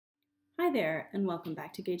Hi there, and welcome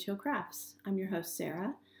back to Gage Hill Crafts. I'm your host,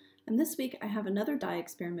 Sarah, and this week I have another dye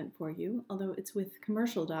experiment for you, although it's with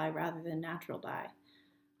commercial dye rather than natural dye.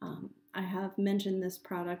 I have mentioned this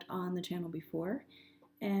product on the channel before,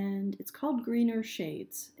 and it's called Greener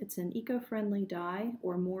Shades. It's an eco-friendly dye,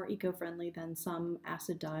 or more eco-friendly than some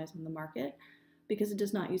acid dyes on the market, because it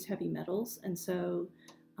does not use heavy metals, and so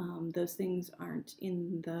those things aren't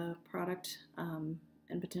in the product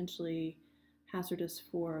and potentially hazardous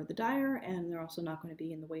for the dyer, and they're also not going to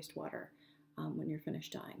be in the wastewater when you're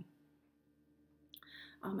finished dyeing.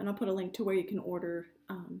 And I'll put a link to where you can order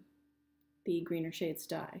the Greener Shades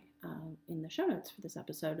dye in the show notes for this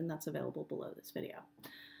episode, and that's available below this video.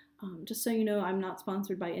 Just so you know, I'm not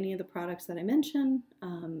sponsored by any of the products that I mention.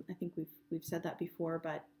 I think we've said that before,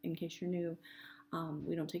 but in case you're new,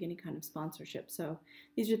 we don't take any kind of sponsorship. So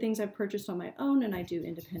these are things I've purchased on my own and I do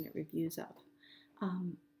independent reviews of.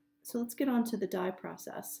 So let's get on to the dye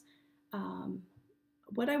process.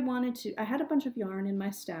 What I had a bunch of yarn in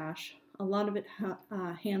my stash, a lot of it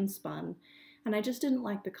hand spun, and I just didn't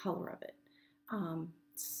like the color of it.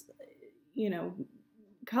 You know,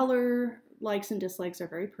 color likes and dislikes are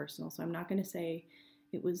very personal, so I'm not going to say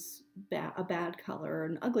it was a bad color or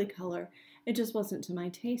an ugly color. It just wasn't to my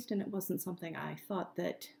taste, and it wasn't something I thought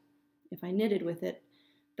that if I knitted with it,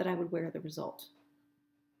 that I would wear the result.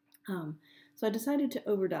 So I decided to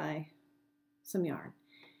overdye some yarn,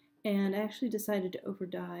 and I actually decided to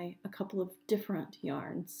overdye a couple of different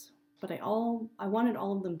yarns, but I wanted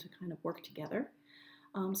all of them to kind of work together.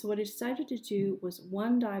 So what I decided to do was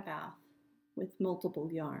one dye bath with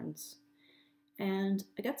multiple yarns, and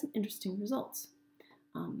I got some interesting results.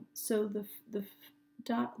 So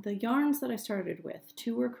the yarns that I started with,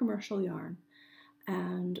 2 were commercial yarn,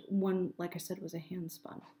 and 1, like I said, was a hand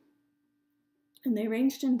spun. And they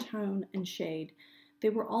ranged in tone and shade. They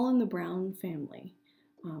were all in the brown family.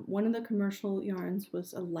 One of the commercial yarns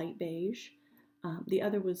was a light beige. The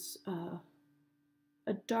other was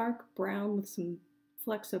a dark brown with some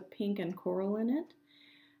flecks of pink and coral in it.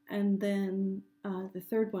 And then the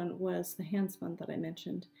third one was the hand spun that I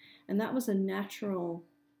mentioned. And that was a natural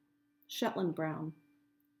Shetland brown,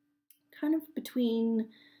 kind of between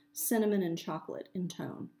cinnamon and chocolate in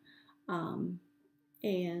tone.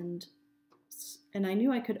 And I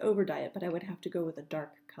knew I could overdye it, but I would have to go with a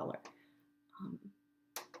dark color.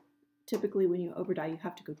 Typically when you overdye, you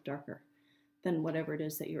have to go darker than whatever it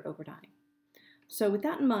is that you're overdyeing. So with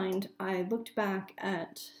that in mind, I looked back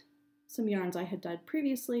at some yarns I had dyed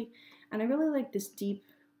previously, and I really like this deep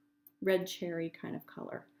red cherry kind of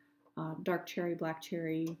color. Dark cherry,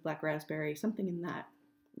 black raspberry, something in that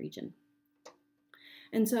region.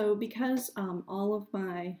 And so because all of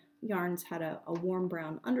my yarns had a warm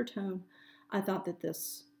brown undertone, I thought that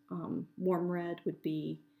this warm red would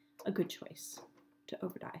be a good choice to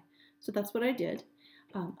overdye. So that's what I did.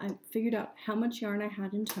 I figured out how much yarn I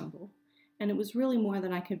had in total, and it was really more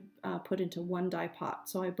than I could put into one dye pot.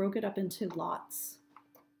 So I broke it up into lots,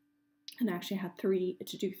 and actually had three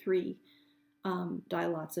dye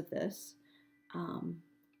lots of this,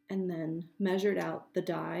 and then measured out the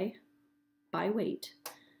dye by weight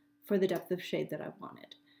for the depth of shade that I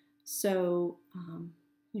wanted. So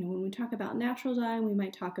you know, when we talk about natural dye, we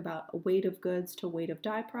might talk about a weight of goods to weight of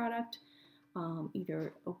dye product,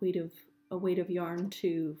 either a weight of yarn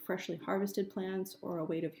to freshly harvested plants or a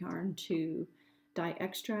weight of yarn to dye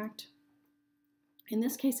extract. In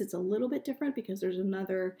this case, it's a little bit different because there's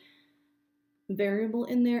another variable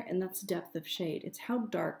in there, and that's depth of shade. It's how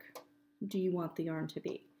dark do you want the yarn to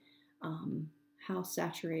be? How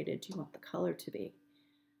saturated do you want the color to be?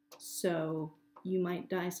 So you might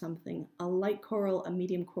dye something, a light coral, a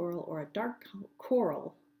medium coral, or a dark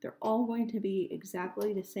coral. They're all going to be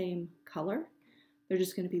exactly the same color. They're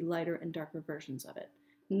just going to be lighter and darker versions of it.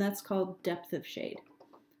 And that's called depth of shade.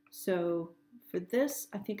 So for this,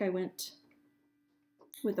 I think I went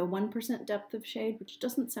with a 1% depth of shade, which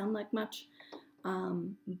doesn't sound like much,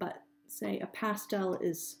 but say a pastel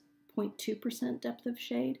is 0.2% depth of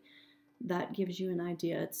shade. That gives you an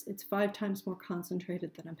idea. It's 5 times more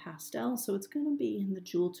concentrated than a pastel, so it's going to be in the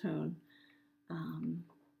jewel tone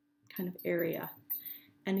kind of area.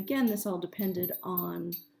 And again, this all depended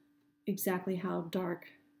on exactly how dark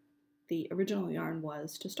the original yarn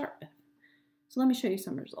was to start with. So let me show you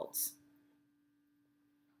some results.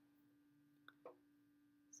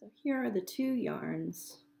 So here are the 2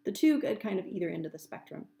 yarns, the 2 at kind of either end of the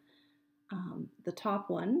spectrum. The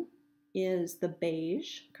top one is the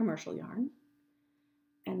beige commercial yarn,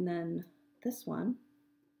 and then this one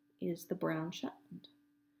is the brown Shetland.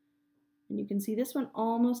 And you can see this one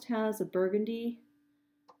almost has a burgundy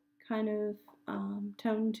kind of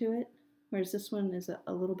tone to it, whereas this one is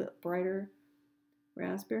a little bit brighter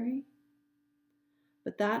raspberry.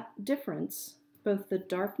 But that difference, both the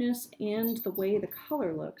darkness and the way the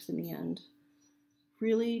color looks in the end,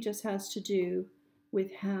 really just has to do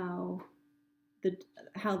with how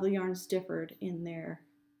the yarns differed in their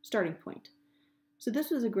starting point. So this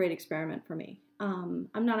was a great experiment for me. I'm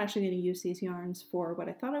not actually going to use these yarns for what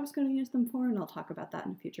I thought I was going to use them for, and I'll talk about that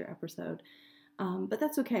in a future episode. But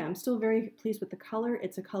that's okay. I'm still very pleased with the color.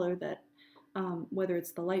 It's a color that, whether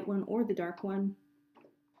it's the light one or the dark one,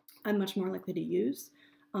 I'm much more likely to use.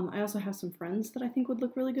 I also have some friends that I think would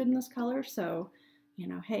look really good in this color, so, you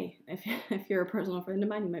know, hey, if you're a personal friend of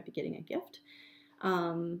mine, you might be getting a gift.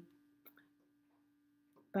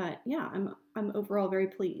 But yeah, I'm overall very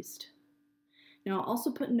pleased. Now, I'll also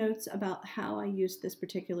put notes about how I used this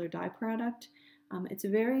particular dye product. It's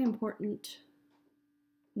very important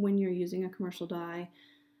when you're using a commercial dye,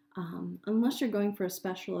 unless you're going for a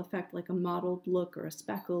special effect like a mottled look or a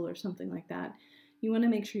speckle or something like that. You want to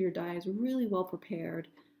make sure your dye is really well prepared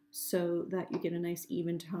so that you get a nice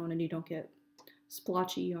even tone and you don't get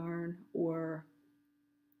splotchy yarn or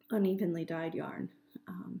unevenly dyed yarn.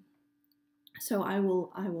 So I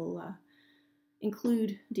will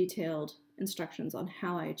include detailed instructions on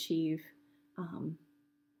how I achieve an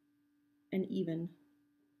even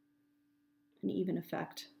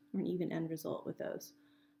effect or an even end result with those.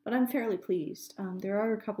 But I'm fairly pleased. There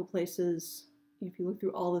are a couple places, if you look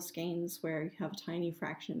through all the skeins, where you have a tiny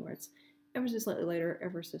fraction where it's ever so slightly lighter,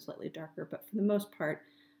 ever so slightly darker, but for the most part,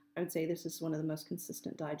 I would say this is one of the most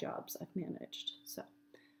consistent dye jobs I've managed. So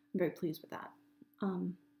I'm very pleased with that.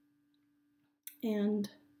 And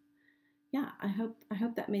yeah, I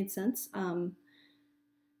hope that made sense.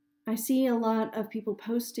 I see a lot of people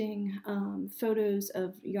posting photos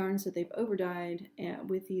of yarns that they've overdyed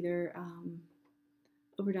with either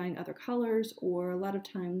overdyeing other colors, or a lot of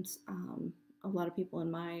times a lot of people in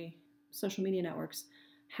my social media networks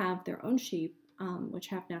have their own sheep which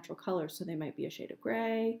have natural colors, so they might be a shade of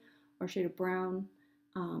gray or a shade of brown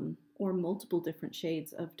or multiple different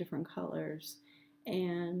shades of different colors.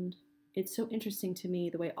 And it's so interesting to me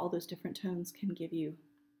the way all those different tones can give you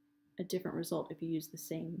a different result if you use the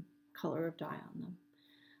same color of dye on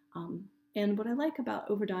them. And what I like about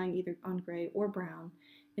overdyeing either on gray or brown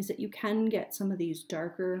is that you can get some of these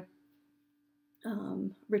darker,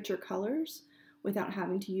 richer colors without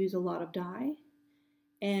having to use a lot of dye.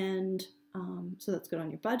 And so that's good on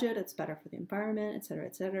your budget, it's better for the environment, etc.,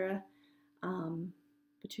 etc.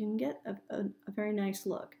 But you can get a very nice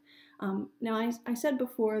look. Now, I said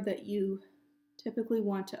before that you typically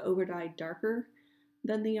want to overdye darker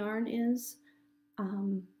than the yarn is,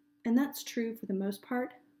 and that's true for the most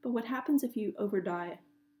part, but what happens if you overdye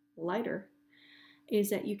lighter is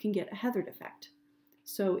that you can get a heathered effect.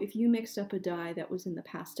 So if you mixed up a dye that was in the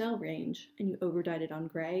pastel range and you overdyed it on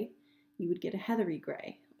gray, you would get a heathery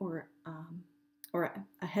gray, or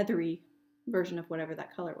a heathery version of whatever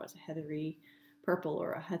that color was, a heathery purple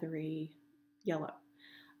or a heathery yellow.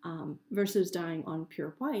 Versus dyeing on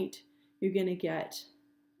pure white, you're going to get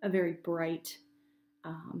a very bright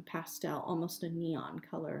pastel, almost a neon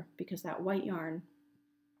color, because that white yarn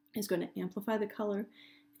is going to amplify the color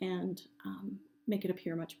and make it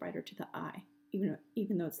appear much brighter to the eye,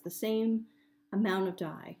 even though it's the same amount of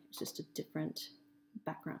dye, it's just a different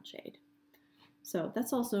background shade. So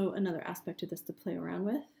that's also another aspect of this to play around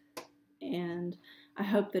with, and I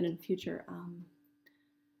hope that in future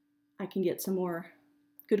I can get some more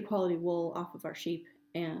good quality wool off of our sheep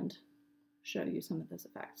and show you some of those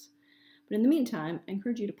effects. But in the meantime, I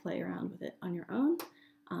encourage you to play around with it on your own.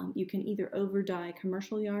 You can either overdye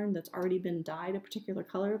commercial yarn that's already been dyed a particular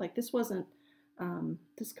color. Like this wasn't,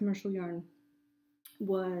 this commercial yarn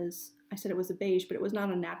was, I said it was a beige, but it was not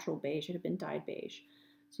a natural beige, it had been dyed beige.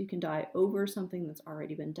 So you can dye over something that's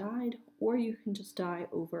already been dyed, or you can just dye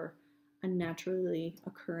over a naturally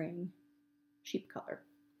occurring sheep color.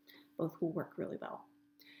 Both will work really well.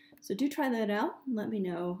 So do try that out and let me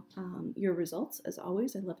know your results. As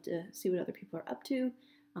always, I'd love to see what other people are up to.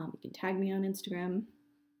 You can tag me on Instagram.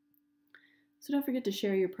 So don't forget to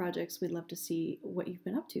share your projects. We'd love to see what you've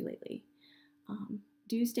been up to lately.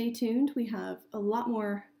 Do stay tuned. We have a lot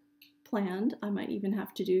more planned. I might even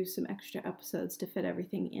have to do some extra episodes to fit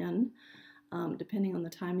everything in, depending on the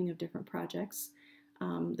timing of different projects.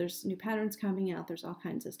 There's new patterns coming out. There's all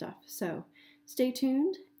kinds of stuff. So stay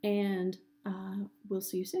tuned, and we'll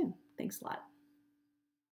see you soon. Thanks a lot.